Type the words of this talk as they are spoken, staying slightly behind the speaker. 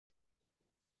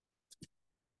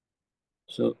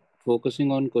So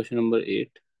focusing on question number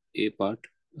 8, A part.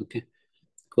 Okay.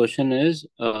 Question is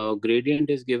gradient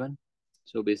is given.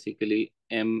 So basically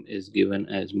m is given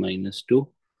as -2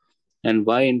 and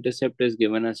y-intercept is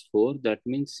given as 4. That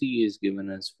means c is given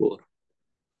as 4.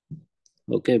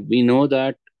 Okay. We know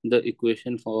that the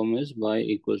equation form is y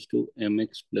equals to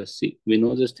mx plus c. We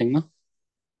know this thing now.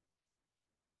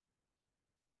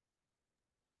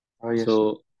 Oh, yes, sir.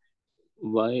 So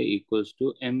y equals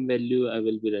to m value I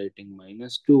will be writing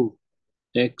 -2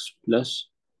 x plus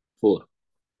 4.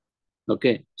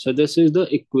 Okay. So this is the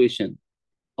equation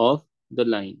of the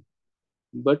line.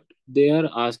 But they are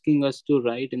asking us to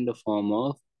write in the form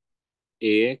of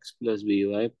ax plus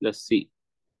by plus c,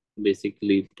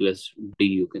 basically plus d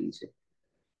you can say.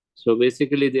 So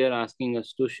basically they are asking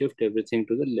us to shift everything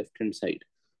to the left hand side.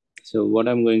 So what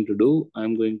I'm going to do,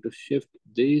 I'm going to shift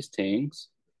these things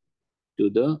to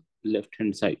the left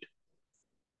hand side.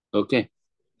 Okay.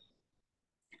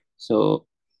 So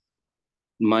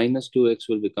 -2x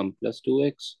will become plus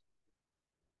 2x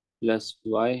plus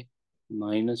y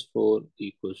minus 4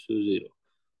 equals to 0.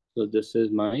 So this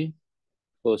is my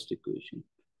first equation.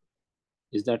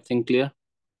 Is that thing clear?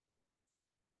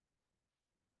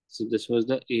 So this was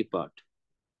the A part.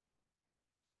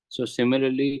 So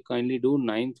similarly, kindly do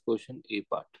 9th question A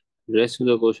part. Rest of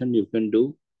the question you can do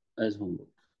as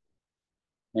homework.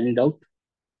 Any doubt?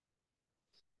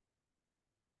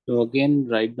 So again,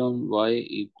 write down y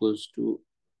equals to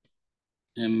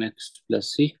mx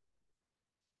plus c.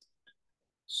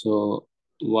 So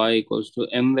y equals to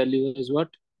m value is what?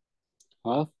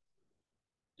 Half.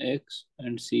 X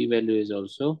and c value is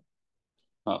also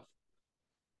half.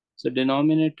 So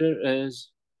denominator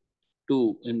is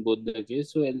 2 in both the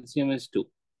case. So LCM is 2.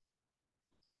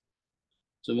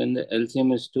 So when the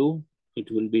LCM is 2, it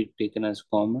will be taken as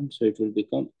common. So it will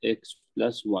become x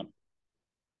plus 1.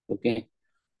 Okay.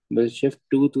 We'll shift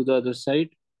 2 to the other side.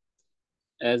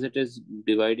 As it is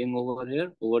dividing over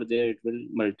here, over there it will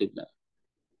multiply.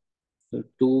 So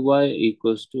 2y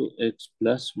equals to x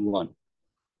plus 1.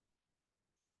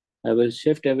 I will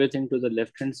shift everything to the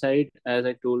left hand side as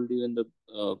I told you in the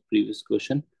previous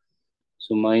question.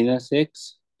 So minus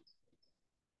x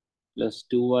plus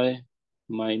 2y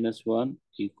minus 1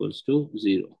 equals to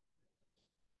 0.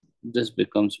 This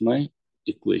becomes my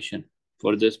equation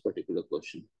for this particular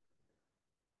question.